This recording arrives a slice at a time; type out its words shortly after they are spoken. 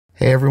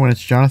Hey everyone,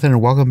 it's Jonathan and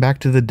welcome back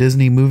to the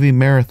Disney Movie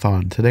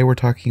Marathon. Today we're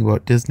talking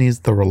about Disney's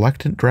The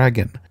Reluctant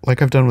Dragon.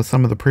 Like I've done with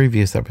some of the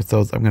previous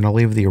episodes, I'm going to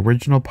leave the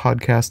original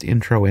podcast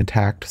intro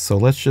intact, so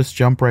let's just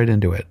jump right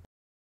into it.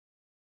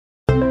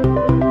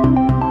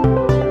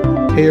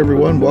 Hey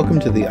everyone, welcome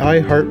to the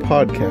iHeart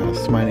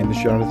Podcast. My name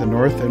is Jonathan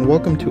North and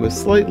welcome to a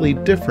slightly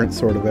different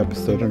sort of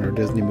episode in our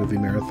Disney Movie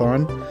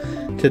Marathon.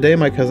 Today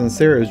my cousin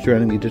Sarah is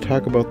joining me to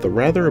talk about the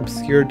rather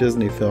obscure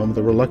Disney film,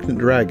 The Reluctant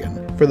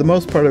Dragon. For the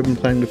most part I've been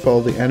planning to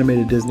follow the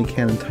animated Disney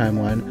canon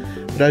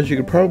timeline, but as you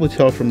could probably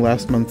tell from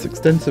last month's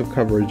extensive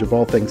coverage of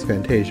all things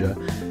Fantasia,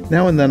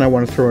 now and then I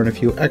want to throw in a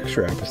few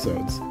extra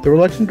episodes. The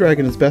Reluctant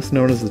Dragon is best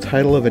known as the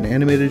title of an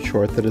animated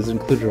short that is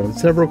included on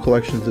several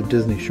collections of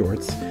Disney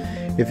shorts.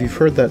 If you've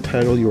heard that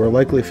title, you are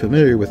likely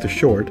familiar with the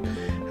short.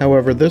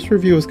 However, this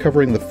review is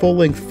covering the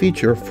full-length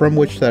feature from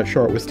which that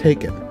short was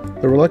taken.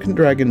 The Reluctant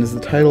Dragon is the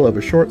title of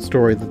a short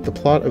story that the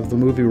plot of the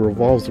movie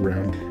revolves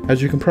around.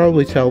 As you can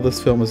probably tell,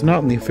 this film is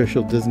not in the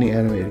official Disney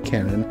animated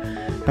canon.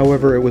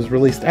 However, it was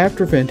released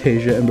after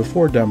Fantasia and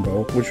before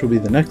Dumbo, which will be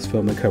the next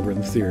film we cover in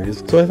the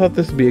series, so I thought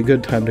this would be a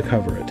good time to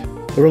cover it.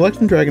 The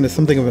Reluctant Dragon is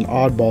something of an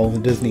oddball in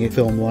the Disney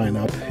film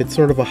lineup. It's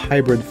sort of a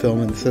hybrid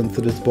film in the sense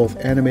that it's both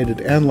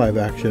animated and live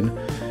action,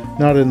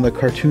 not in the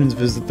cartoons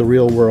visit the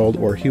real world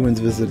or humans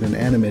visit an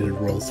animated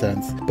world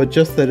sense, but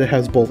just that it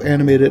has both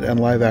animated and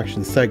live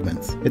action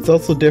segments. It's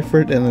also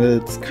different in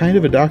that it's kind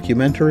of a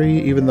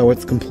documentary, even though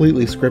it's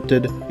completely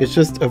scripted. It's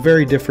just a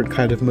very different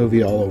kind of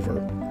movie all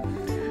over.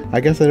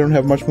 I guess I don't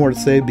have much more to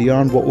say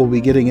beyond what we'll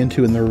be getting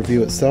into in the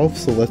review itself,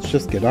 so let's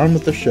just get on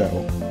with the show.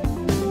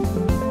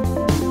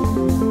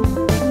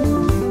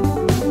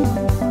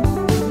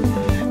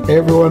 Hey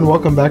everyone,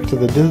 welcome back to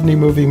the Disney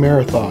Movie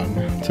Marathon.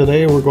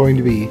 Today we're going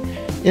to be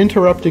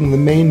interrupting the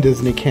main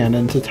Disney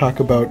canon to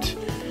talk about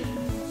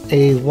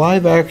a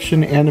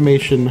live-action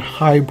animation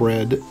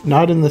hybrid,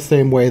 not in the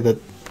same way that,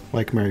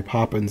 like, Mary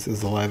Poppins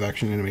is a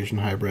live-action animation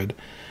hybrid.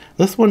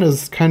 This one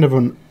is kind of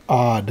an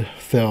odd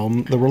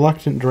film, The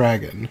Reluctant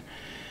Dragon.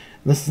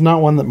 This is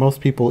not one that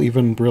most people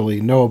even really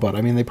know about.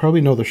 I mean, they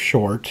probably know the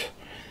short,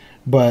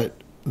 but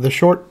the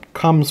short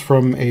comes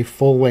from a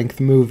full-length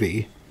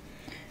movie.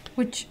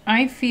 Which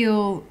I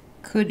feel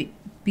could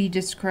be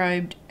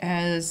described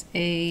as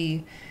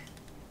a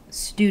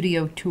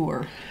studio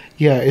tour.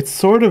 Yeah, it's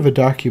sort of a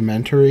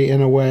documentary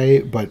in a way,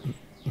 but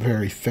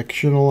very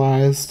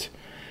fictionalized.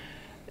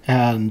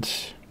 And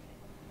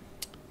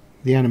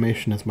the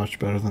animation is much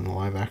better than the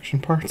live action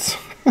parts.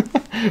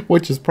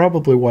 Which is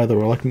probably why The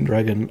Reluctant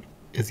Dragon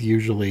is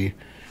usually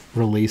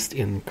released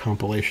in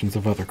compilations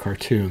of other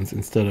cartoons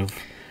instead of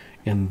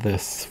in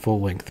this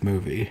full-length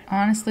movie.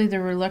 Honestly, The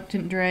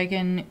Reluctant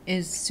Dragon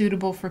is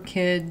suitable for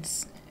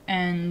kids,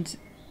 and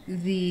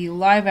the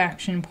live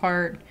action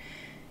part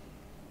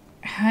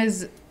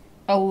has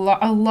a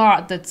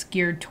lot that's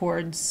geared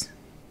towards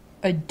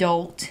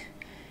adult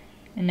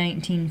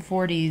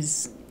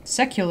 1940s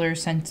secular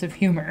sense of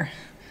humor.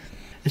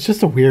 It's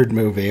just a weird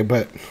movie,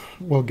 but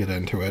we'll get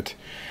into it.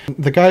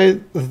 The guy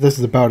that this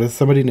is about is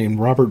somebody named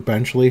Robert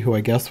Benchley, who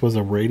I guess was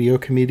a radio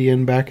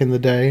comedian back in the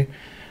day.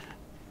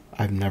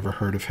 I've never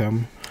heard of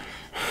him.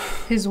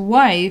 His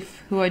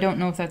wife, who I don't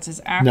know if that's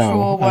his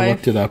actual wife. I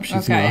looked it up.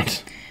 She's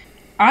not.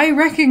 I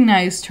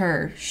recognized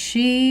her.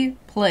 She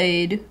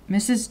played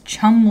Mrs.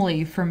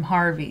 Chumley from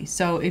Harvey.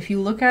 So if you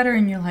look at her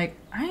and you're like,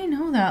 I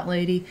know that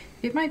lady,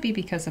 it might be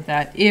because of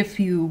that, if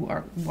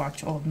you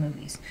watch old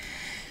movies.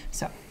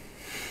 So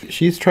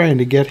she's trying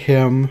to get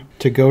him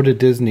to go to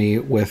Disney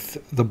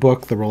with the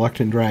book The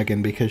Reluctant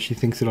Dragon because she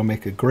thinks it'll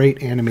make a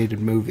great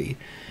animated movie.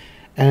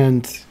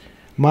 And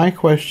my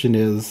question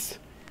is,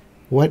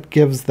 what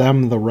gives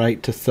them the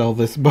right to sell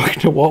this book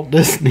to Walt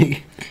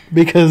Disney?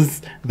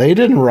 Because they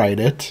didn't write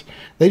it.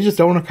 They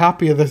just own a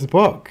copy of this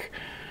book.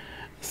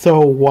 So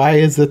why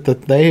is it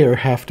that they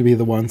have to be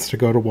the ones to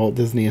go to Walt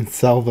Disney and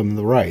sell them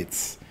the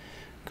rights?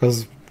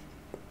 Because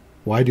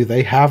why do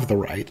they have the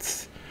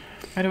rights?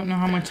 I don't know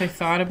how much I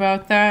thought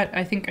about that.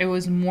 I think I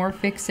was more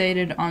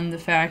fixated on the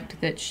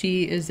fact that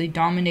she is a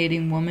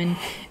dominating woman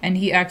and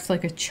he acts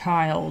like a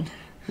child.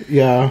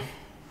 Yeah.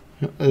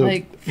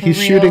 Like, he's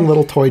shooting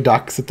little toy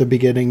ducks at the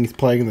beginning. He's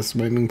playing in the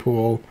swimming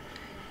pool.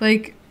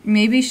 Like,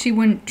 maybe she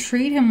wouldn't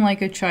treat him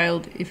like a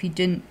child if he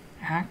didn't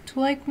act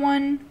like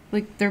one.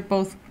 Like, they're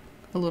both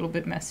a little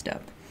bit messed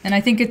up. And I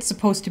think it's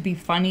supposed to be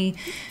funny.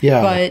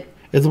 Yeah. But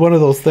it's one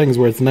of those things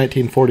where it's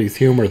 1940s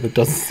humor that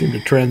doesn't seem to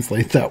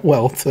translate that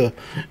well to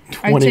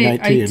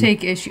 2019. I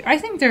take issue. I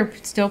think there are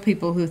still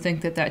people who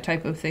think that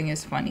type of thing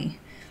is funny.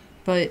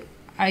 But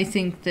I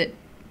think that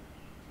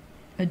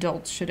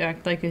adults should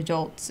act like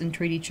adults and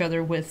treat each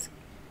other with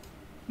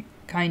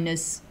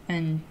kindness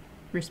and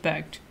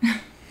respect.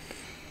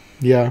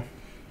 Yeah.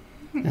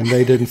 And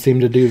they didn't seem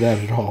to do that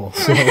at all.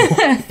 So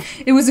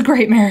it was a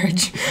great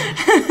marriage.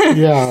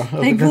 Yeah.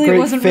 Thankfully, a great it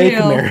wasn't fake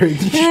real. marriage.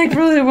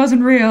 Thankfully, it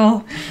wasn't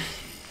real.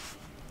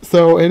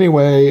 So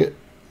anyway,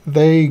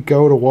 they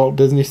go to Walt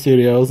Disney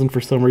Studios, and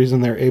for some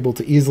reason they're able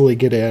to easily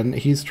get in.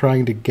 He's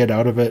trying to get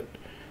out of it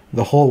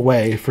the whole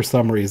way for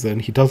some reason.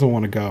 He doesn't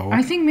want to go.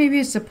 I think maybe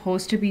it's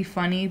supposed to be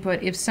funny,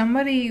 but if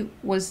somebody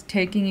was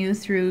taking you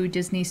through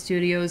Disney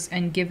Studios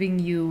and giving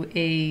you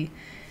a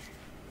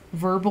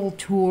verbal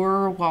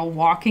tour while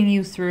walking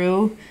you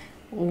through,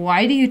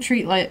 why do you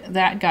treat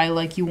that guy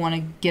like you want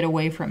to get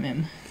away from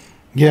him?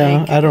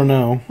 Yeah, I don't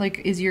know. Like,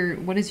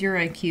 what is your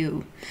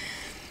IQ?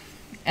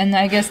 And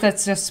I guess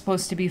that's just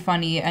supposed to be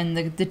funny. And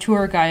the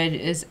tour guide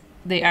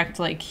they act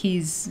like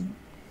he's,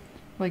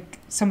 like,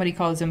 somebody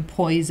calls him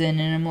Poison,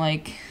 and I'm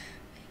like,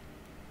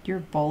 you're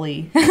a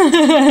bully.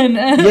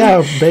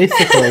 Yeah,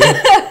 basically.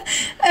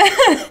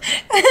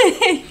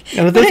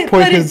 And at this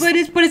point,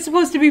 but it's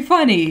supposed to be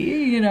funny,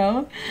 you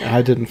know?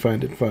 I didn't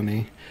find it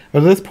funny.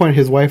 At this point,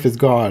 his wife is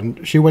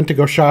gone. She went to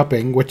go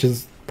shopping, which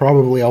is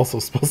probably also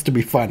supposed to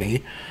be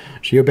funny.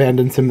 She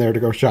abandons him there to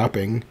go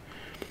shopping.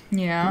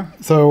 Yeah.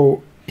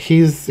 So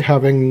he's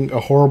having a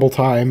horrible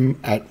time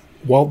at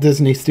Walt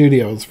Disney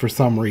Studios for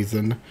some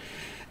reason.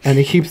 And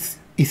he keeps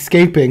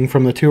escaping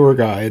from the tour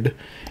guide.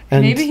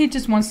 And maybe he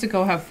just wants to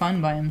go have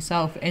fun by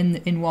himself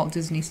in Walt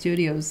Disney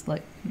Studios,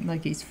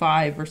 like he's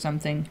 5 or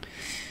something.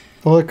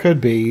 Well, it could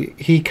be.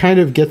 He kind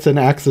of gets an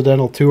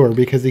accidental tour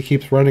because he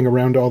keeps running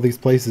around all these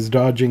places,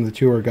 dodging the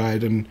tour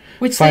guide and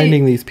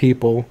finding these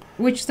people.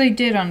 Which they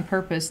did on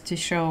purpose to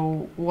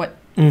show what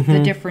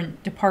the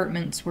different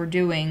departments were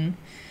doing.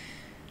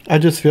 I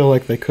just feel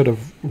like they could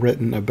have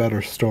written a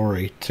better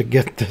story to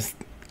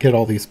get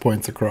all these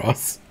points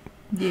across.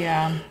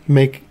 Yeah.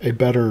 Make a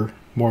better,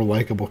 more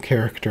likable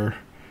character.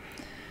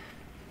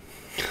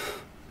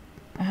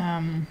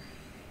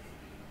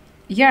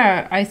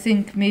 Yeah, I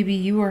think maybe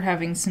you were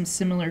having some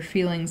similar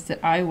feelings that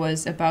I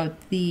was about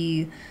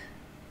the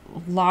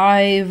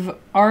live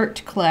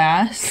art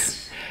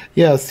class.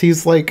 Yes,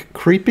 he's like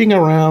creeping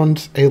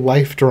around a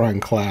life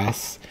drawing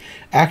class,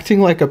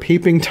 acting like a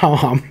peeping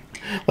Tom,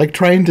 like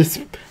trying to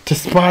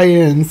spy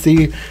in and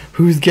see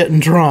who's getting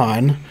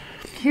drawn.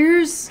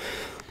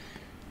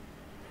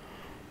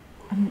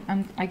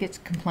 I get to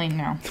complain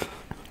now.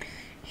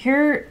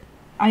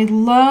 I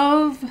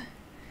love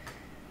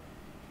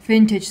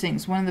vintage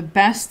things. One of the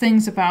best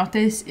things about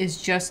this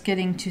is just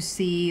getting to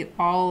see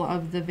all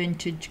of the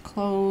vintage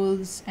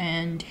clothes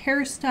and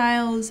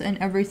hairstyles and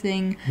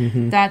everything.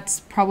 Mm-hmm. That's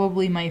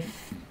probably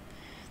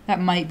that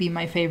might be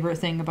my favorite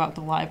thing about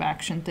the live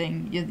action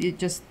thing.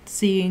 Just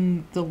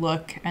seeing the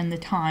look and the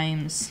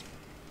times.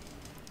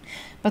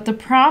 But the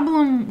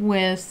problem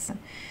with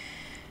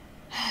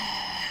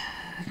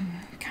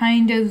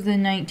kind of the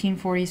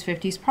 1940s,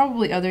 50s,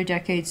 probably other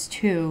decades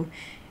too,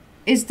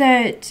 is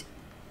that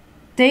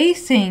they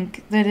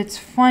think that it's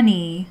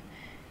funny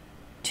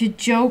to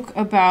joke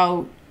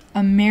about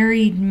a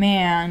married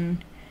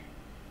man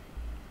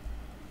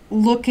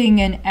looking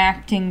and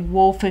acting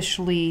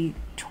wolfishly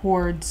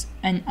towards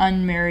an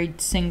unmarried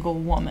single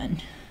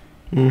woman.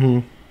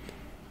 Mm-hmm.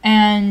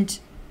 And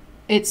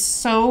it's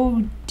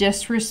so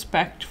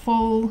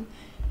disrespectful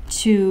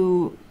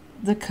to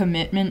the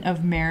commitment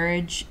of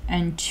marriage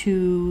and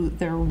to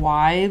their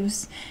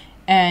wives.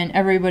 And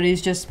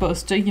everybody's just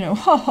supposed to,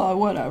 haha,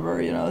 whatever,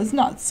 it's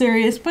not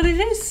serious, but it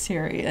is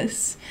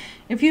serious.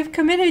 If you've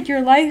committed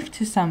your life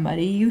to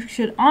somebody, you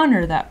should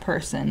honor that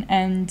person.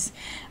 And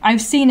I've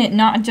seen it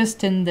not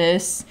just in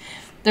this.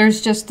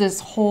 There's just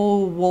this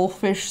whole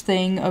wolfish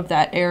thing of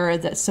that era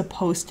that's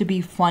supposed to be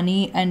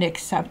funny and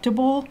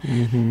acceptable.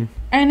 Mm-hmm.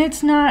 And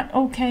it's not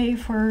okay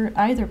for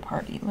either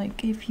party.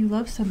 Like, if you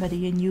love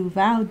somebody and you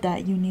vowed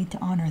that, you need to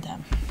honor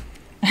them.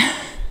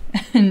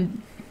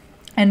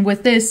 and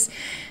with this,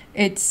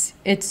 it's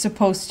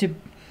supposed to,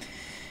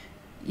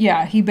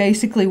 he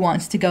basically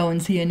wants to go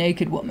and see a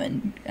naked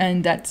woman,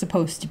 and that's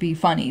supposed to be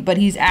funny, but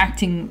he's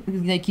acting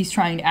like he's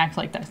trying to act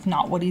like that's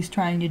not what he's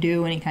trying to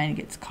do, and he kind of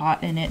gets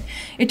caught in it.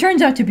 It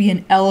turns out to be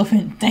an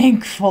elephant,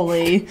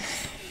 thankfully.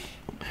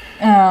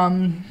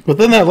 But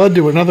then that led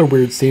to another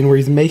weird scene where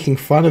he's making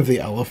fun of the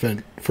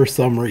elephant for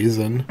some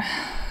reason.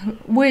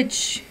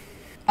 Which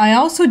I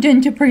also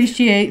didn't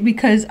appreciate,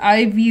 because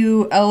I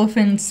view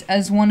elephants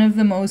as one of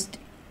the most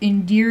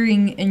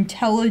endearing,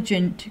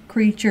 intelligent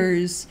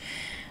creatures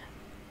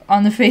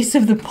on the face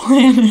of the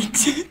planet.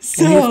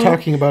 So, and he's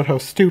talking about how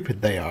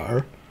stupid they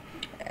are.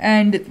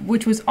 And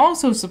which was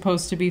also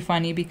supposed to be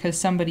funny because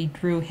somebody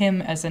drew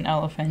him as an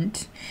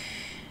elephant.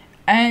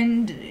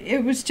 And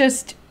it was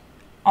just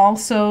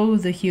also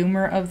the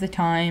humor of the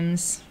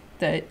times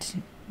that,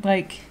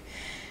 like,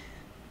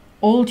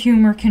 old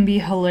humor can be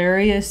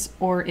hilarious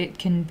or it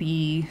can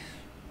be,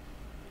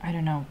 I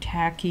don't know,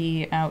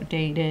 tacky,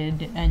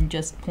 outdated, and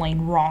just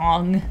plain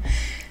wrong.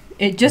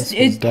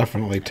 It's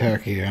definitely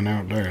tacky and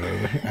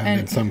outdated,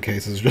 and in some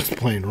cases just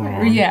plain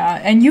wrong. Yeah,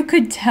 and you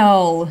could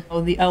tell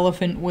the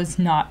elephant was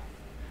not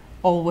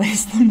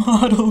always the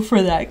model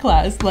for that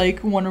class,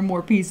 like one or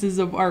more pieces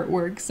of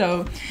artwork.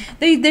 So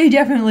they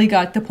definitely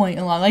got the point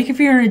along. Like,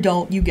 if you're an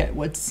adult, you get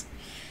what's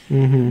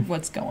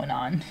going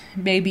on.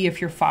 Maybe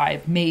if you're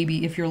 5,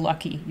 maybe if you're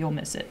lucky, you'll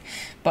miss it.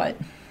 But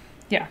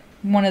yeah,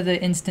 one of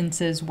the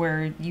instances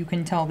where you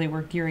can tell they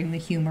were gearing the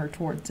humor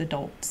towards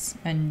adults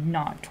and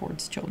not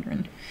towards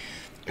children.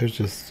 It was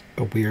just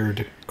a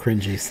weird,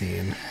 cringy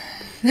scene.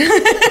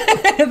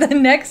 The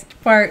next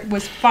part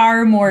was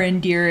far more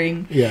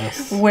endearing.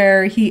 Yes.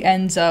 Where he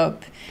ends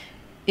up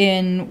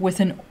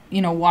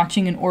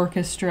watching an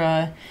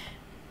orchestra,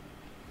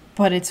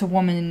 but it's a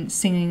woman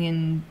singing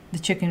in the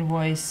chicken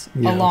voice,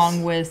 yes.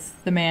 along with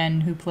the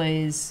man who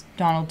plays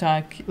Donald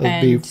Duck.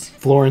 That'd be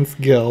Florence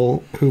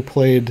Gill, who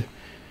played,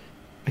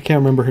 I can't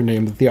remember her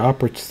name, but the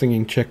opera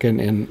singing chicken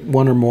in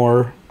one or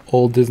more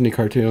old Disney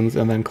cartoons,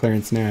 and then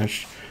Clarence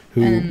Nash,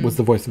 who was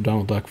the voice of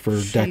Donald Duck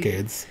for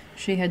decades.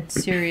 She had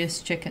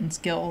serious chicken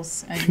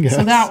skills, and yes.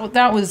 so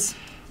that was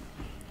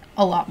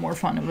a lot more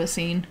fun of a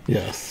scene.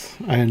 Yes,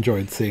 I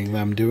enjoyed seeing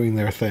them doing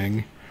their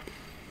thing.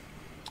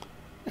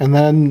 And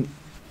then,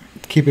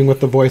 keeping with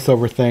the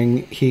voiceover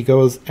thing, he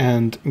goes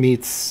and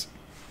meets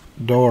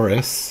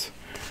Doris,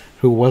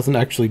 who wasn't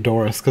actually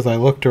Doris, because I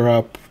looked her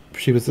up.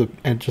 She was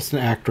just an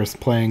actress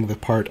playing the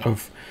part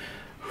of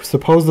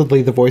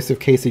supposedly the voice of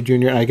Casey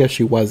Jr., and I guess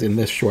she was in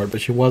this short,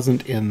 but she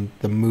wasn't in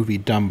the movie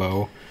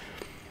Dumbo.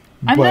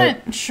 I'm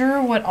not sure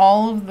what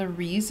all of the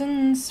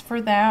reasons for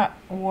that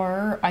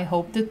were. I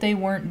hope that they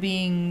weren't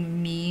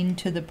being mean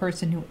to the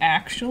person who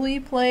actually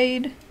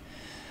played,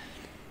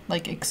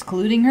 like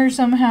excluding her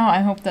somehow. I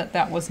hope that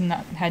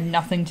had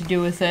nothing to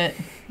do with it.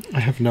 I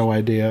have no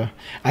idea.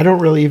 I don't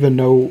really even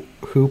know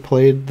who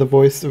played the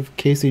voice of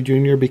Casey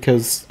Jr.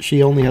 because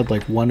she only had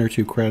like 1 or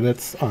 2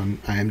 credits on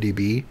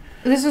IMDb.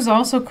 This is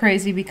also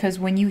crazy because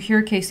when you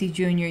hear Casey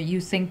Jr.,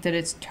 you think that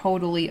it's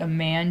totally a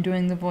man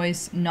doing the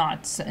voice,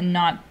 not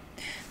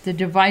the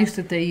device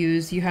that they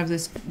use. You have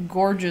this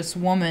gorgeous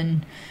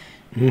woman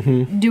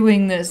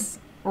doing this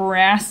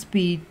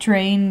raspy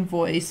train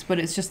voice, but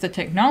it's just the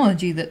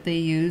technology that they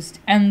used.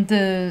 And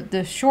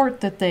the short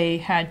that they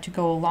had to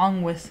go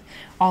along with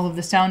all of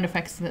the sound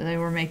effects that they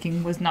were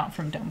making was not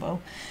from Dumbo.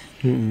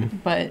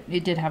 But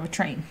it did have a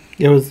train.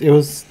 It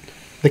was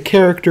the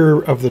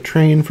character of the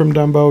train from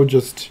Dumbo,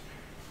 just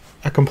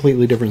a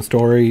completely different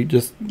story.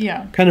 Just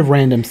kind of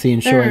random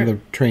scenes showing the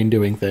train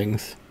doing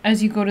things.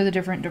 As you go to the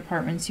different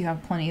departments, you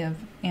have plenty of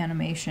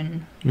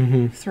animation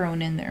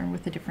thrown in there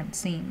with the different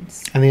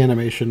scenes. And the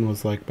animation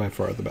was like by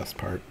far the best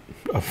part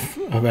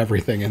of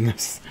everything in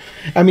this.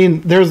 I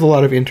mean, there's a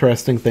lot of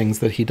interesting things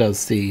that he does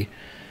see,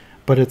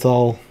 but it's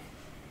all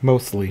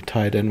mostly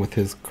tied in with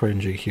his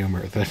cringy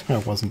humor that I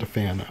wasn't a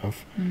fan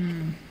of.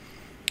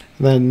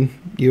 Then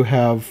you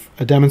have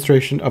a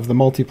demonstration of the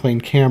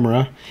multiplane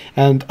camera,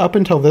 and up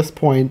until this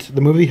point,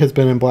 the movie has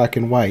been in black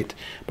and white,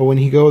 but when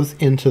he goes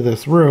into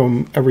this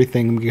room,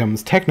 everything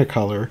becomes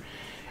Technicolor,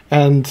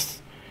 and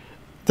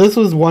this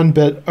was one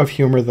bit of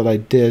humor that I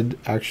did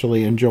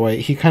actually enjoy.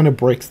 He kind of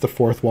breaks the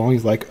fourth wall, and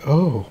he's like,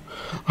 oh,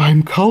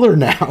 I'm color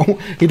now.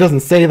 He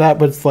doesn't say that,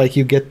 but it's like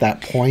you get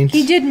that point.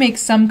 He did make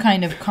some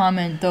kind of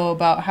comment, though,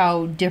 about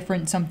how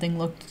different something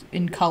looked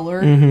in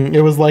color.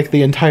 It was like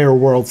the entire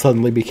world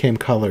suddenly became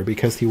color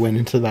because he went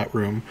into that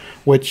room,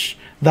 which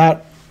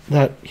that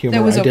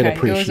humor I did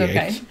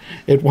appreciate.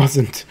 It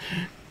wasn't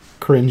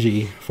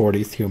cringy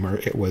 40s humor.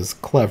 It was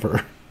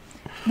clever.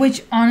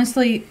 Which,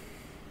 honestly,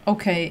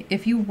 okay,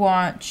 if you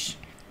watch,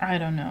 I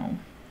don't know,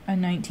 a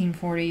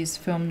 1940s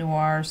film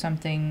noir or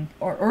something,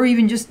 or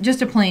even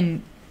just a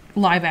plain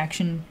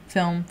live-action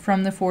film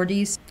from the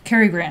 40s,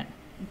 Cary Grant,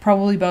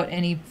 probably about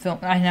any film.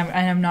 I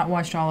have not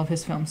watched all of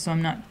his films, so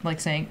I'm not like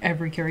saying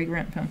every Cary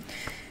Grant film.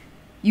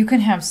 You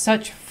can have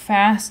such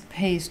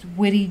fast-paced,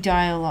 witty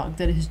dialogue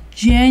that is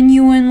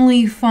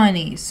genuinely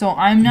funny. So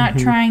I'm not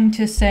trying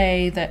to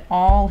say that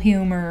all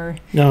humor...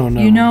 No.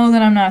 You know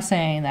that I'm not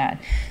saying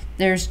that.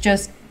 There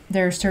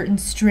are certain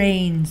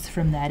strains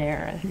from that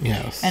era.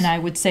 Yes. And I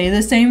would say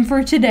the same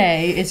for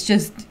today. It's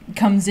just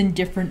comes in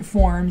different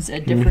forms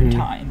at different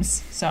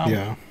times. So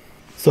yeah.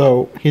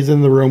 So he's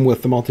in the room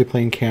with the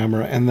multiplane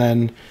camera, and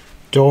then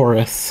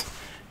Doris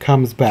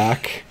comes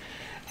back.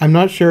 I'm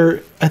not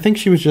sure. I think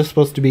she was just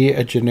supposed to be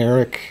a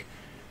generic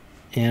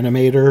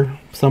animator,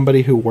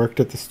 somebody who worked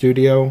at the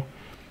studio.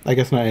 I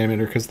guess not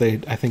animator, because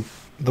I think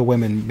the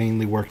women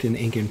mainly worked in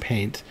ink and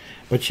paint.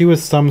 But she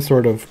was some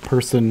sort of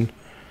person.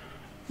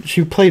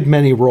 She played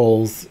many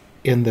roles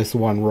in this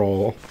one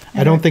role.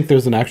 I don't think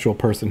there's an actual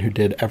person who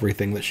did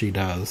everything that she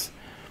does.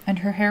 And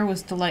her hair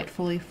was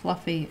delightfully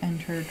fluffy,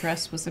 and her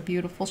dress was a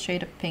beautiful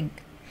shade of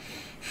pink.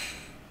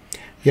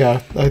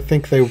 Yeah, I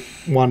think they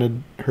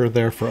wanted her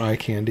there for eye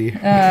candy.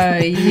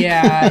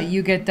 Yeah,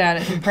 you get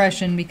that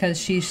impression because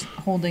she's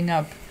holding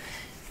up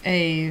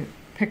a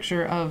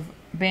picture of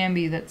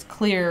Bambi that's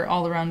clear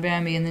all around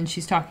Bambi, and then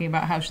she's talking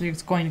about how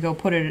she's going to go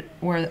put it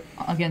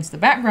against the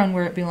background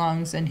where it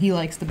belongs, and he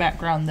likes the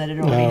background that it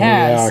already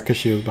has. Yeah, because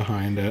she was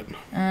behind it.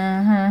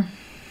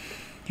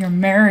 You're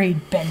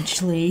married,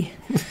 Benchley.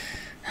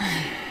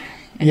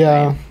 Anyway.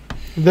 Yeah,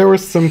 there were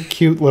some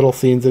cute little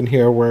scenes in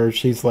here where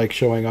she's like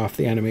showing off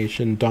the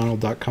animation.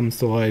 Donald Duck comes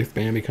to life,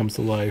 Bambi comes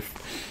to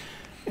life.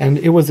 And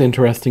it was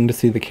interesting to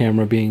see the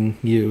camera being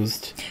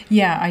used.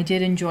 Yeah, I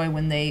did enjoy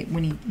when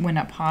he went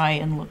up high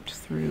and looked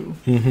through.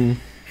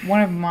 Mm-hmm.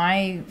 One of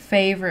my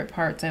favorite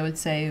parts, I would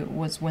say,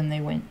 was when they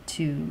went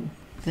to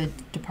the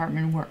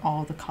department where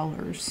all the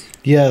colors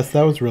Yes,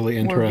 that was really were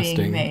interesting.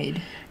 being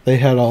made. They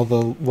had all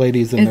the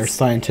ladies in their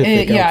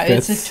scientific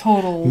outfits. It's a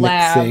total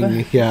lab.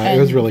 Mixing. Yeah, it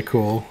was really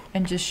cool.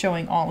 And just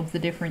showing all of the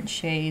different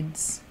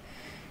shades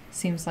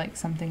seems like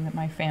something that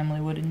my family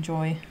would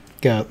enjoy.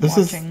 Yeah, this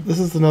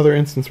is another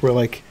instance where,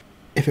 like,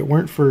 if it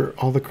weren't for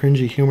all the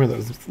cringy humor that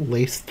was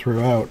laced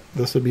throughout,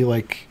 this would be,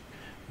 like,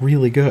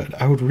 really good.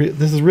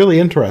 This is really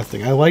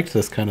interesting. I liked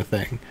this kind of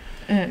thing.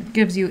 It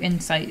gives you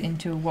insight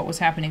into what was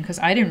happening, because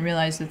I didn't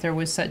realize that there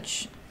was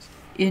such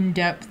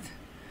in-depth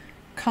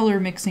color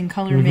mixing,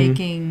 color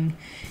making,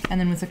 and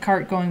then with the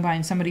cart going by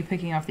and somebody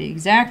picking off the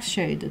exact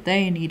shade that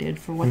they needed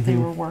for what they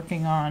were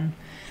working on.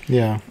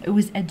 Yeah. It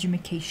was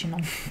educational.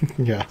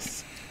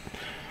 Yes.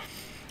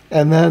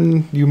 And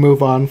then you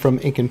move on from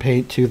ink and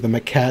paint to the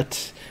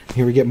maquette.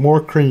 Here we get more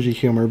cringy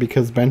humor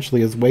because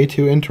Benchley is way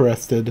too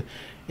interested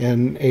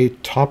in a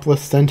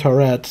topless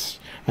centaurette.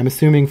 I'm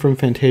assuming from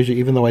Fantasia,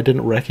 even though I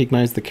didn't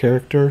recognize the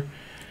character.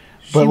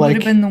 She would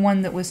have been the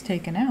one that was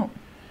taken out.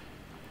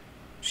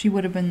 She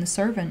would have been the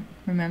servant,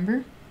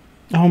 remember?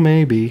 Oh,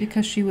 maybe.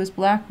 Because she was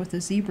black with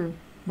a zebra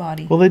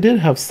body. Well, they did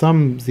have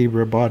some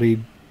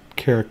zebra-bodied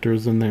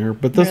characters in there,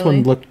 but this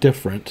one looked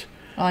different.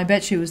 Well, I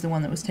bet she was the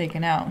one that was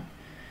taken out.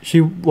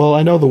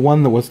 I know the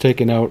one that was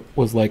taken out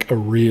was like a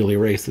really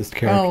racist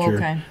character. Oh,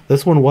 okay.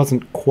 This one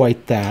wasn't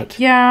quite that.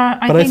 Yeah,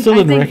 I still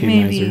didn't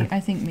recognize her. I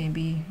think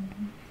maybe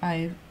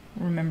I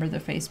remember the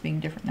face being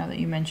different now that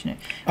you mention it.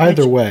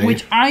 Either way.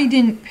 Which I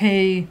didn't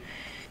pay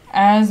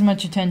as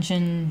much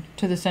attention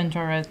to the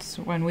centaurettes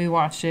when we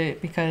watched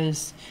it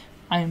because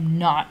I'm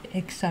not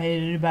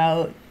excited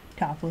about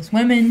topless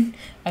women.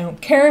 I don't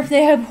care if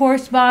they have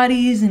horse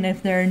bodies and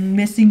if they're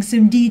missing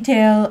some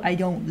detail. I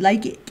don't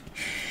like it.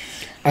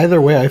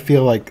 Either way, I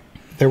feel like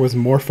there was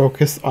more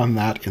focus on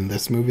that in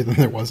this movie than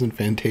there was in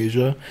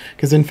Fantasia.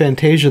 Because in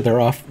Fantasia,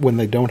 they're off, when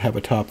they don't have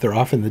a top, they're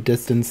off in the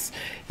distance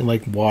in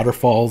like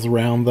waterfalls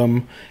around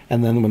them.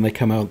 And then when they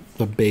come out,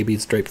 the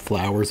babies drape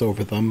flowers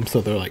over them,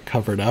 so they're like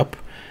covered up.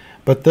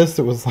 But this,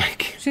 it was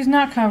like... She's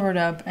not covered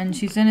up, and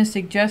she's in a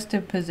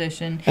suggestive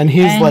position. And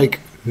he's like,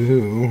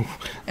 ooh,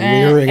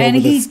 leering over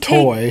this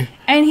toy.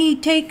 And he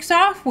takes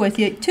off with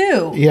it,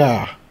 too.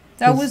 Yeah.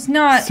 That was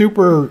not...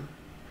 super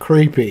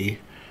creepy.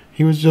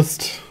 He was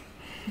just...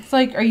 It's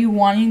like, are you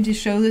wanting to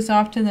show this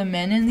off to the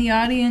men in the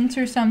audience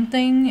or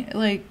something?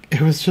 Like...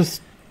 It was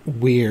just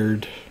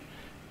weird.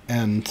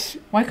 And...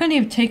 Why couldn't he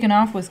have taken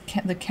off with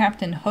the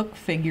Captain Hook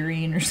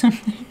figurine or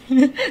something?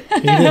 He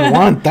didn't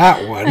want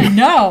that one.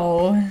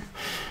 No.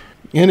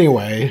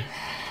 Anyway,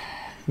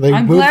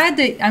 I'm glad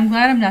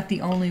I'm not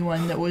the only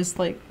one that was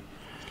like,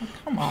 oh,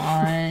 come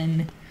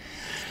on.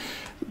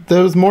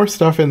 There was more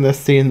stuff in this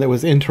scene that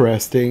was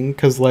interesting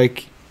because,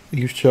 like,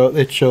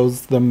 it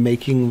shows them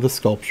making the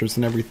sculptures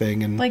and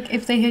everything, and like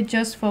if they had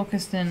just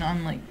focused in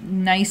on like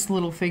nice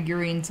little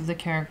figurines of the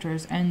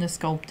characters and the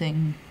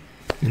sculpting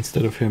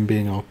instead of him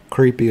being all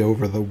creepy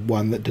over the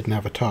one that didn't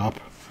have a top.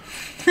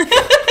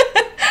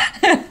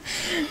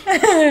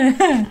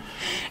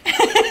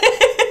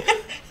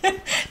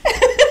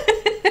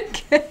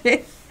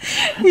 Okay.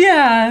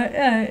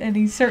 Yeah, and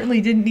he certainly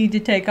didn't need to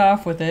take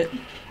off with it.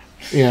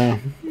 Yeah,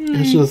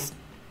 it's just...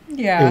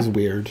 Yeah. It was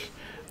weird.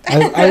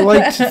 I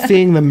liked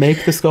seeing them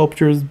make the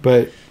sculptures,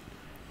 but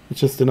it's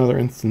just another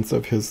instance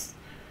of his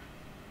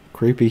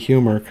creepy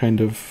humor kind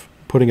of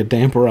putting a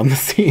damper on the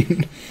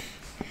scene.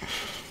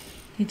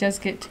 He does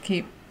get to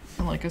keep,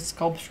 like, a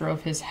sculpture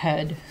of his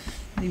head.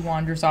 He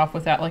wanders off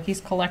with that. Like,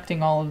 he's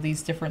collecting all of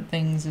these different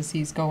things as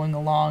he's going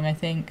along, I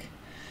think.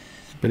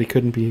 But he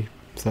couldn't be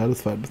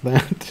satisfied with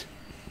that.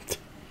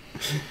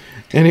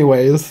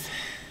 Anyways,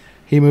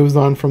 he moves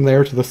on from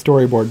there to the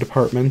storyboard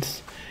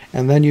department.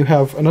 And then you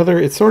have another,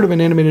 it's sort of an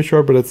animated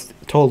short, but it's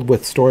told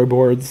with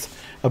storyboards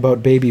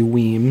about baby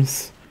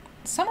Weems.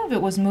 Some of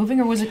it was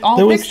moving, or was it all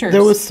pictures?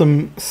 There was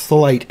some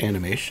slight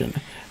animation.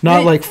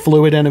 Not like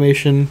fluid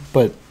animation,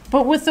 but...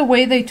 But with the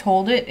way they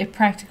told it, it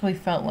practically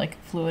felt like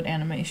fluid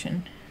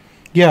animation.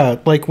 Yeah,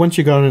 like once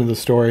you got into the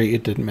story,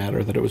 it didn't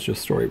matter that it was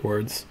just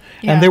storyboards.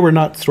 Yeah. And they were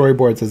not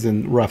storyboards as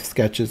in rough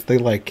sketches. They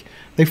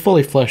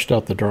fully fleshed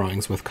out the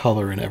drawings with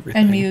color and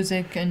everything. And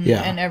music and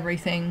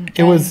everything.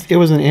 It was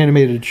an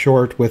animated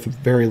short with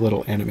very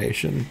little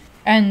animation.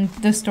 And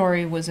the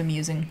story was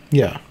amusing.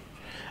 Yeah.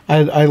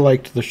 I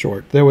liked the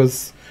short. There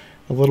was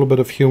a little bit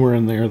of humor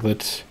in there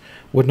that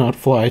would not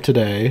fly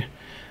today.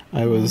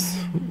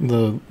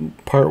 The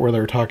part where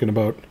they were talking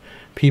about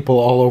people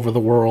all over the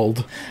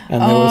world,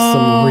 and there was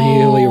some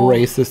really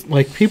racist,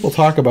 like, people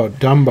talk about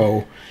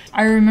Dumbo.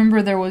 I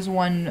remember there was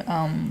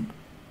one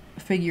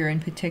figure in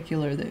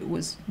particular that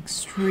was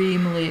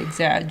extremely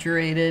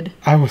exaggerated.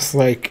 I was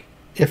like,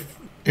 if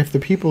the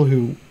people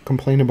who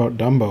complain about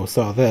Dumbo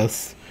saw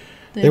this,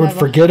 they would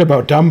forget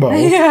about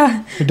Dumbo.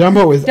 Yeah.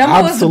 Dumbo is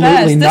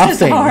absolutely nothing.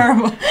 This is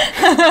horrible.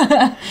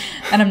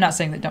 And I'm not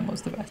saying that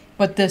Dumbo's the best,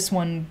 but this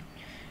one,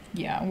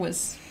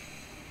 was...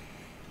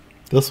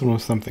 This one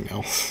was something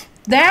else.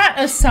 That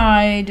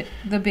aside,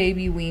 the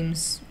baby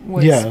Weems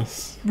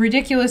was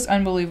ridiculous,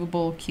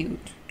 unbelievable,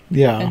 cute,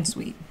 and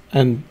sweet.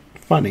 And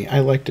funny. I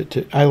liked it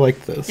too. I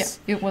liked this.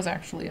 Yeah, it was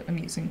actually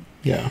amusing.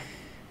 Yeah.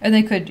 And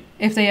they could,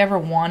 if they ever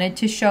wanted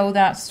to show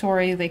that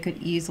story, they could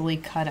easily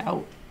cut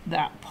out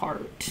that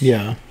part.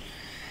 Yeah.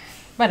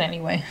 But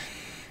anyway.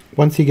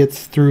 Once he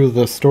gets through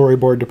the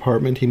storyboard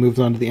department, he moves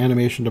on to the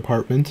animation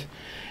department.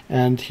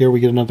 And here we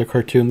get another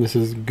cartoon. This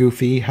is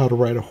Goofy, How to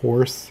Ride a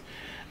Horse.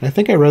 And I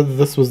think I read that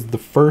this was the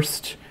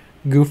first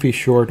Goofy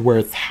short where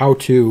it's how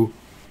to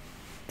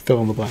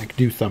fill in the blank,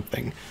 do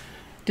something.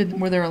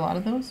 Were there a lot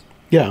of those?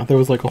 Yeah, there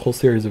was like a whole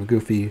series of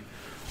Goofy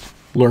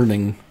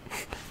learning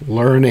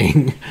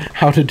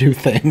how to do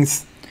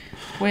things.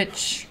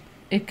 Which,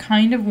 it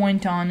kind of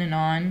went on and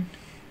on.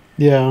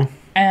 Yeah.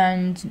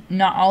 And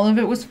not all of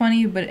it was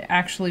funny, but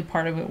actually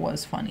part of it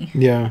was funny.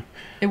 Yeah.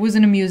 It was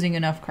an amusing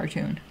enough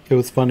cartoon. It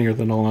was funnier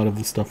than a lot of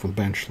the stuff with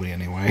Benchley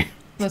anyway.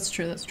 That's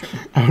true.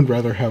 I would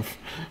rather have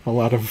a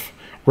lot of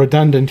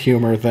redundant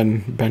humor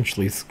than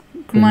Benchley's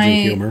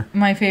cringy humor.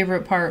 My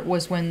favorite part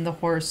was when the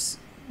horse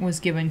was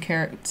given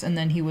carrots and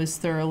then he was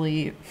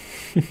thoroughly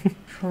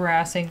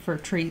harassing for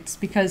treats,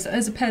 because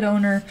as a pet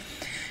owner,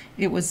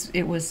 it was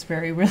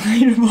very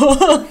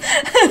relatable.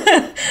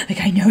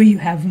 Like, I know you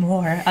have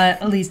more.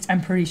 At least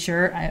I'm pretty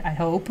sure. I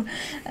hope.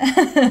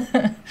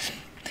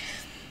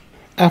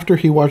 After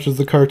he watches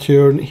the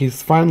cartoon,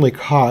 he's finally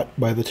caught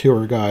by the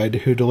tour guide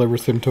who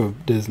delivers him to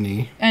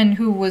Disney. And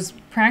who was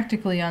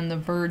practically on the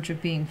verge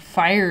of being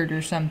fired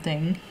or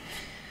something.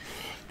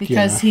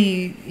 Because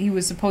he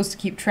was supposed to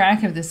keep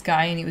track of this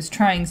guy and he was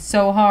trying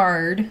so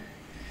hard.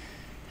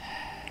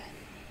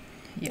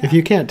 Yeah. If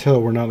you can't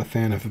tell, we're not a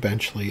fan of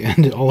Benchley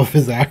and all of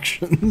his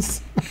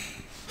actions.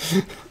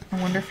 I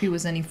wonder if he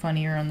was any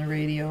funnier on the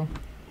radio.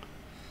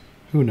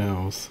 Who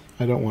knows?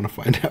 I don't want to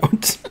find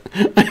out.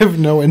 I have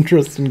no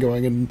interest in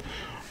going and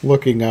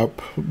looking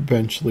up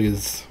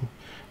Benchley's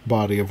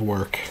body of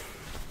work.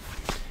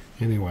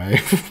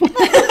 Anyway.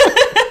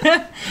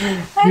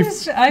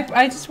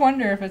 I just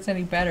wonder if it's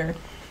any better.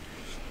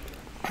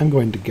 I'm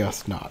going to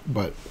guess not,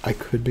 but I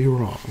could be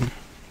wrong.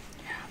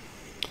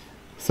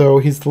 So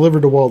he's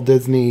delivered to Walt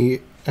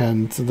Disney,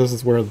 and so this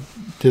is where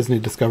Disney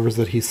discovers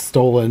that he's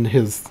stolen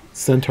his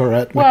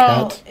Centaurette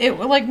maquette.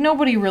 Well,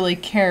 nobody really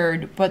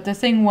cared, but the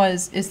thing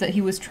is that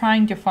he was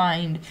trying to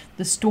find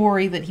the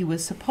story that he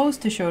was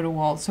supposed to show to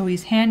Walt, so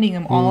he's handing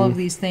him all of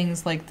these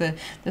things, like the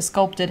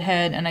sculpted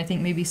head, and I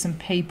think maybe some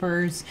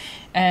papers,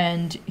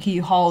 and he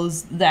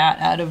hauls that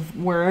out of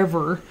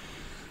wherever.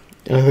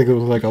 I think it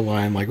was like a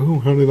line like, "Ooh,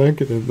 how did that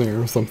get in there?"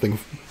 or something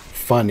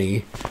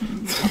funny.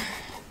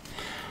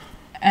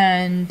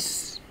 And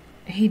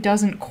he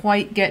doesn't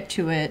quite get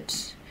to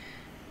it,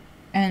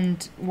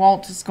 and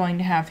Walt is going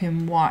to have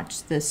him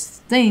watch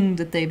this thing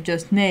that they've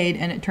just made,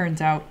 and it turns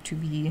out to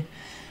be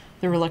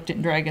the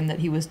Reluctant Dragon that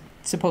he was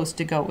supposed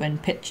to go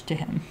and pitch to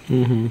him.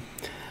 Mm-hmm.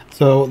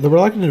 So the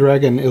Reluctant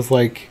Dragon is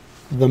like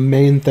the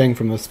main thing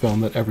from this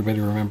film that everybody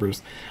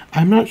remembers.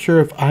 I'm not sure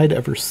if I'd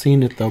ever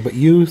seen it, though, but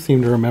you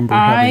seem to remember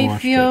having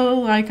watched it. I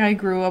feel like I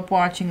grew up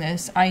watching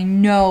this. I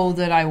know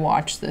that I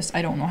watched this.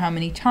 I don't know how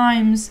many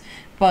times,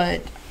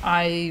 but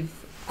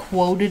I've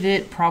quoted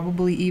it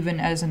probably even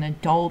as an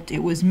adult.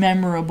 It was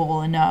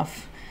memorable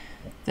enough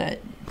that,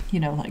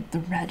 like the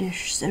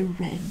radish so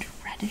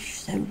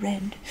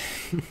red.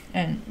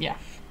 And, yeah.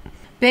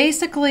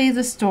 Basically,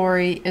 the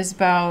story is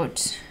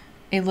about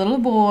a little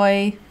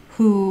boy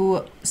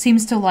who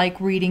seems to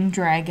like reading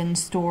dragon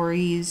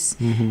stories,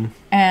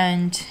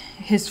 and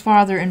his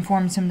father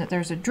informs him that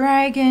there's a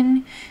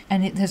dragon,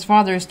 and his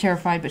father is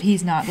terrified, but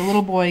he's not. The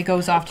little boy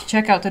goes off to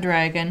check out the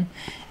dragon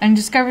and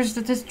discovers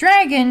that this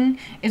dragon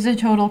is a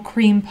total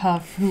cream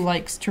puff who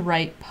likes to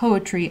write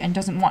poetry and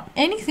doesn't want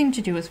anything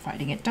to do with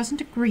fighting. It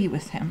doesn't agree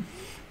with him.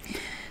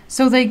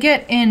 So they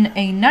get in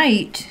a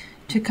knight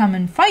to come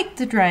and fight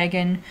the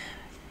dragon,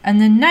 and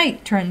the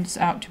knight turns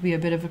out to be a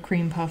bit of a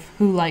cream puff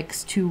who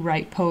likes to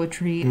write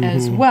poetry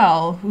as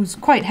well, who's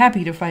quite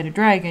happy to fight a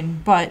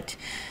dragon, but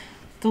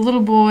the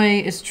little boy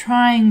is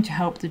trying to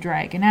help the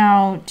dragon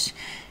out,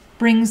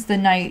 brings the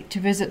knight to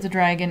visit the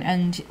dragon,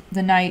 and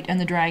the knight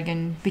and the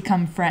dragon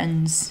become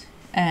friends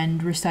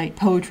and recite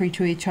poetry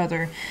to each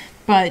other.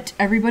 But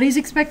everybody's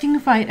expecting a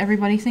fight.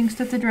 Everybody thinks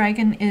that the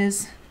dragon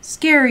is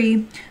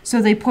scary,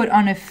 so they put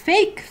on a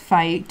fake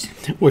fight.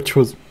 Which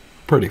was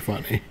pretty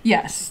funny.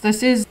 Yes,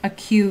 this is a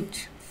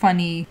cute,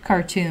 funny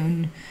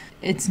cartoon.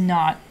 It's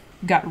not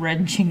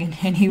gut-wrenching in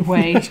any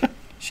way,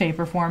 shape,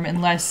 or form,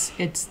 unless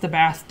it's the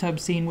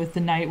bathtub scene with the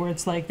knight where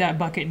it's like, that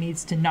bucket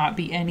needs to not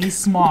be any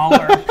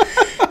smaller.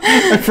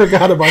 I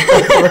forgot about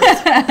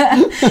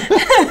that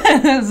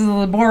part. This is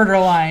the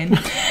borderline.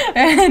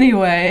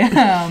 Anyway,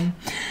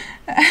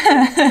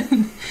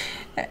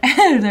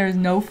 there's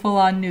no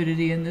full-on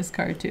nudity in this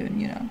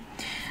cartoon,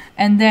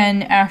 And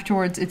then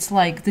afterwards, it's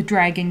like the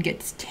dragon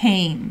gets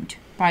tamed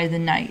by the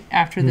knight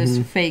after this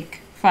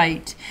fake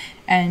fight,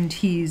 and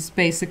he's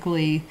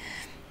basically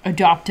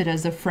adopted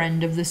as a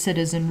friend of the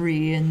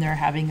citizenry, and they're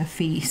having a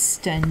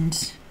feast,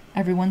 and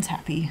everyone's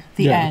happy.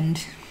 The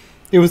end.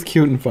 It was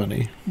cute and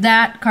funny.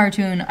 That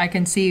cartoon, I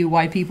can see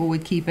why people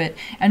would keep it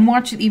and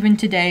watch it even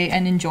today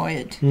and enjoy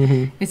it.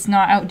 It's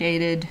not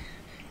outdated.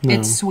 No.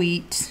 It's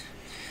sweet.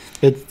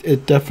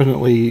 It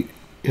definitely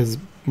is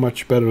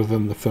much better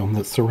than the film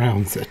that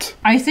surrounds it.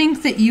 I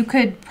think that you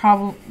could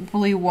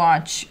probably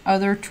watch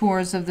other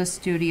tours of the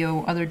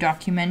studio, other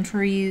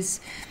documentaries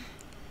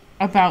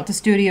about the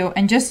studio,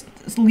 and just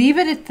leave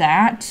it at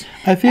that.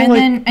 I feel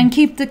and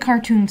keep the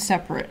cartoons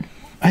separate.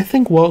 I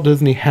think Walt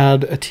Disney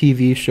had a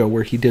TV show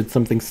where he did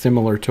something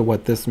similar to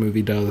what this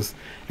movie does,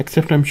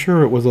 except I'm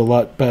sure it was a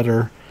lot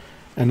better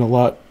and a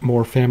lot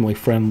more family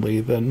friendly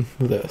than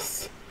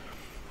this.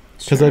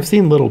 Because Sure. I've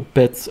seen little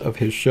bits of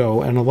his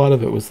show, and a lot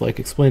of it was like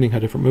explaining how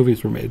different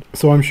movies were made.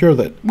 So I'm sure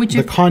that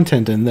the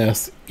content in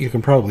this you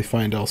can probably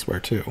find elsewhere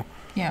too.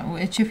 Yeah,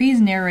 which if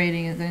he's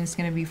narrating it, then it's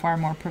going to be far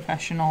more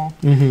professional.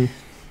 Mm-hmm.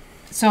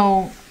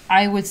 So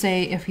I would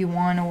say if you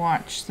want to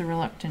watch The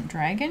Reluctant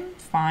Dragon,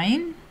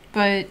 fine,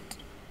 but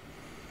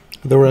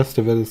The rest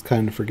of it is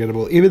kind of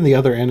forgettable. Even the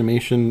other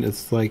animation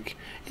is like,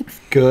 it's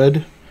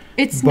good.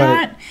 it's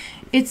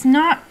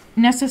not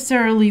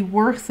necessarily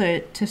worth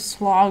it to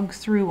slog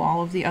through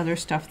all of the other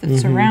stuff that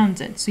surrounds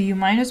it. So you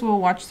might as well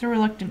watch The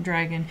Reluctant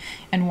Dragon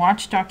and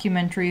watch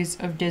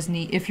documentaries of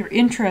Disney if you're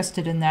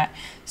interested in that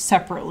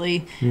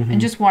separately, and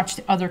just watch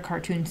the other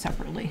cartoons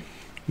separately.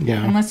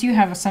 Yeah. Unless you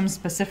have some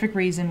specific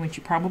reason, which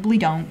you probably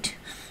don't,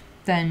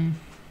 then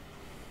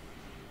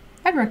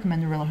I'd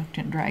recommend The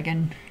Reluctant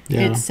Dragon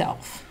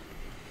itself.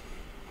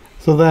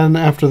 So then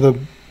after the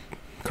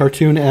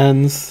cartoon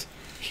ends,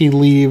 he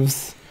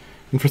leaves,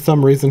 and for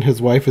some reason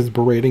his wife is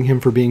berating him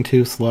for being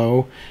too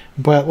slow.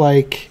 But,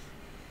 like,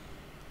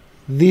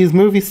 these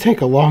movies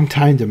take a long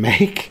time to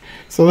make.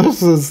 So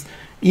this is,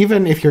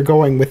 even if you're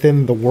going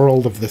within the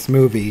world of this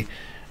movie,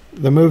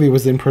 the movie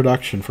was in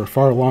production for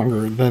far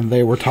longer than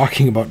they were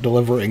talking about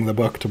delivering the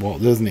book to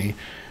Walt Disney.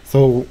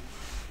 So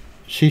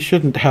she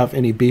shouldn't have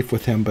any beef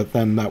with him, but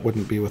then that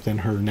wouldn't be within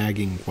her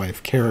nagging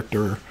wife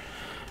character.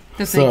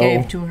 That they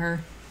gave to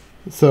her.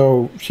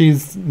 So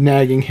she's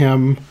nagging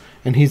him,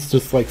 and he's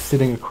just, like,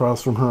 sitting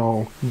across from her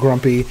all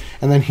grumpy,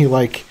 and then he,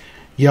 like,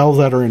 yells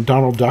at her in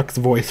Donald Duck's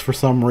voice for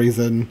some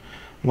reason,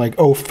 like,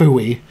 "Oh,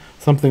 phooey,"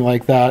 something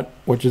like that,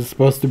 which is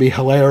supposed to be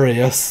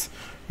hilarious,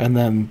 and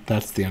then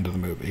that's the end of the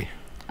movie.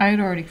 I had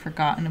already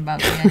forgotten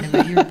about the end of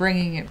it. You're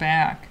bringing it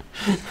back.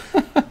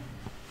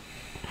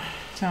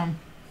 So.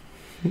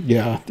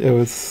 Yeah, it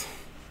was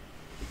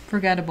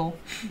forgettable,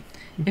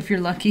 if you're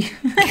lucky.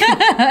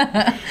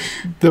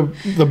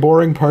 The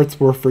boring parts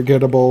were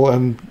forgettable,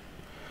 and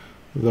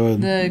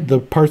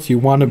the parts you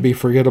want to be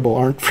forgettable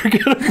aren't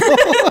forgettable.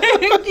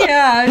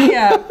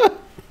 yeah.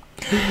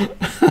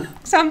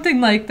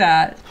 Something like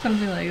that.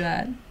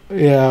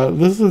 Yeah,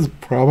 this is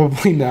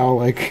probably now,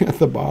 like, at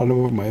the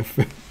bottom of my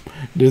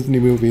Disney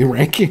movie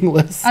ranking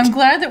list. I'm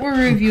glad that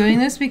we're reviewing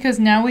this, because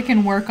now we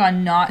can work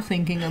on not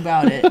thinking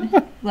about it.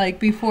 Like,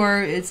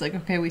 before, it's like,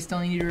 okay, we still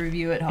need to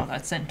review it. Oh,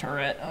 that's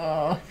Centaurette.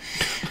 Oh.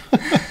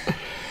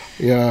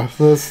 Yeah,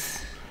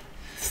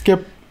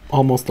 skip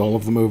almost all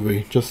of the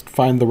movie. Just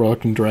find The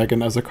Reluctant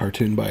Dragon as a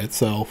cartoon by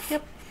itself.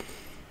 Yep.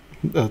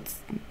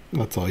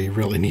 That's all you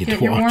really need to watch.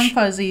 Get your warm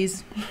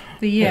fuzzies.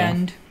 The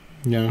end.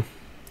 Yeah.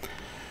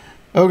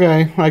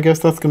 Okay, I guess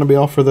that's going to be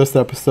all for this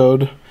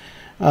episode.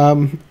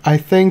 I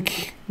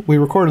think we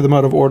recorded them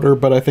out of order,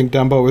 but I think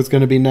Dumbo is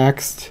going to be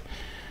next.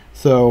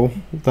 So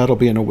that'll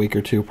be in a week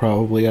or two,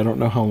 probably. I don't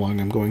know how long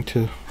I'm going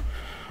to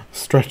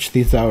stretch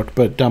these out,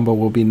 but Dumbo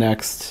will be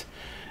next.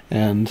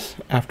 And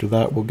after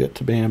that, we'll get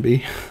to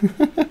Bambi.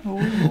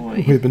 Oh,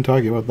 boy. We've been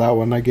talking about that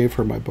one. I gave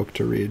her my book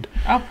to read.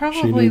 I'll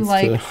probably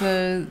like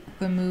the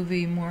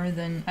movie more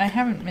than... I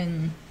haven't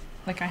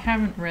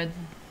read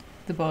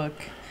the book.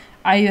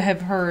 I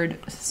have heard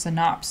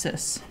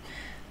synopsis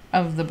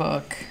of the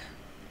book.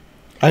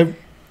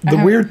 The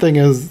weird thing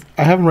is,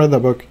 I haven't read that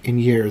book in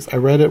years. I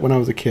read it when I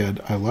was a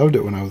kid. I loved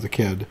it when I was a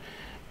kid.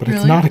 But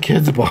It's not a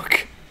kid's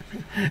book.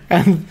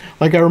 And,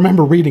 like, I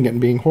remember reading it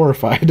and being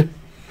horrified.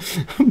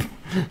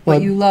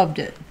 But you loved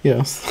it.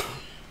 Yes.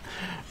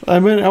 I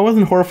mean, I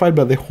wasn't horrified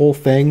by the whole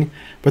thing,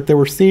 but there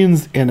were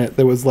scenes in it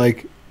that was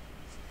like...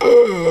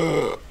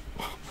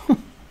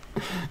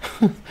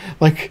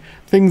 like,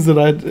 things that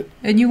I'd...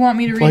 And you want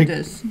me to read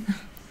this?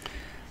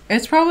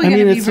 It's probably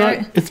going to be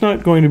very... It's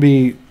not going to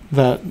be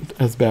that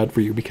as bad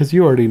for you, because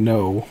you already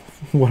know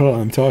what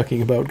I'm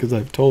talking about, because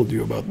I've told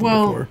you about them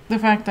before. Well, the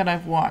fact that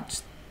I've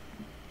watched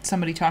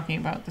somebody talking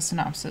about the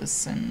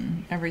synopsis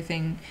and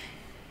everything,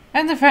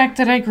 and the fact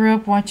that I grew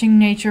up watching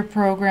nature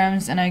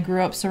programs and I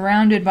grew up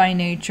surrounded by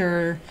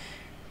nature,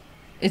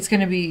 it's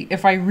going to be,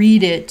 if I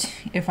read it,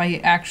 if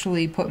I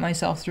actually put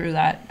myself through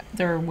that,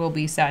 there will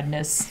be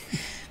sadness.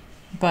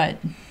 But,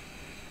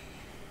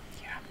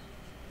 yeah,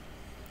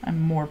 I'm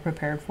more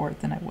prepared for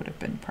it than I would have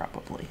been,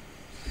 probably.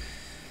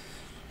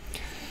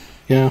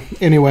 Yeah,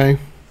 anyway,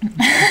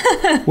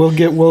 we'll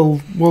get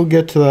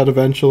to that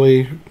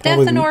eventually.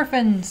 Death and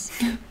orphans.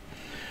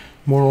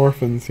 More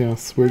orphans,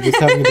 yes. We're just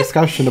having a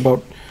discussion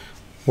about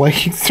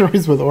liking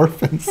stories with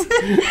orphans.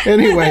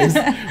 Anyways,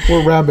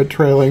 we're rabbit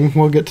trailing.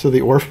 We'll get to the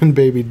orphan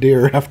baby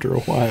deer after a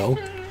while.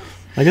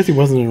 I guess he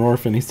wasn't an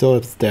orphan. He still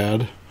had his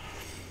dad.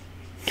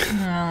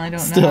 Well, I don't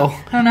Still. know.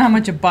 I don't know how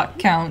much a buck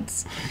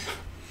counts.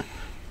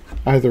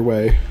 Either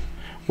way,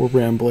 we're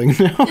rambling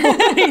now.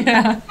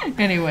 Yeah.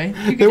 Anyway,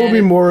 There will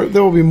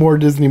be more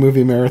Disney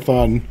Movie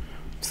Marathon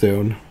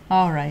soon.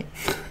 All right.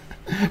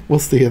 We'll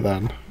see you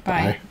then.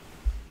 Bye.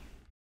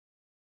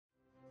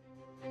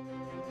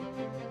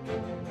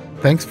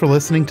 Thanks for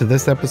listening to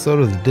this episode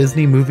of the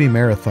Disney Movie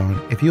Marathon.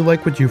 If you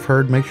like what you've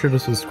heard, make sure to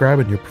subscribe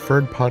on your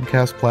preferred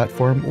podcast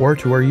platform or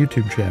to our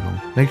YouTube channel.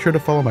 Make sure to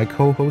follow my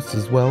co-hosts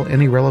as well.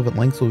 Any relevant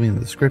links will be in the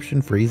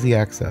description for easy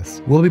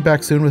access. We'll be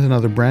back soon with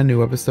another brand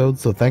new episode,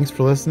 so thanks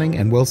for listening,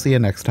 and we'll see you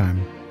next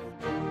time.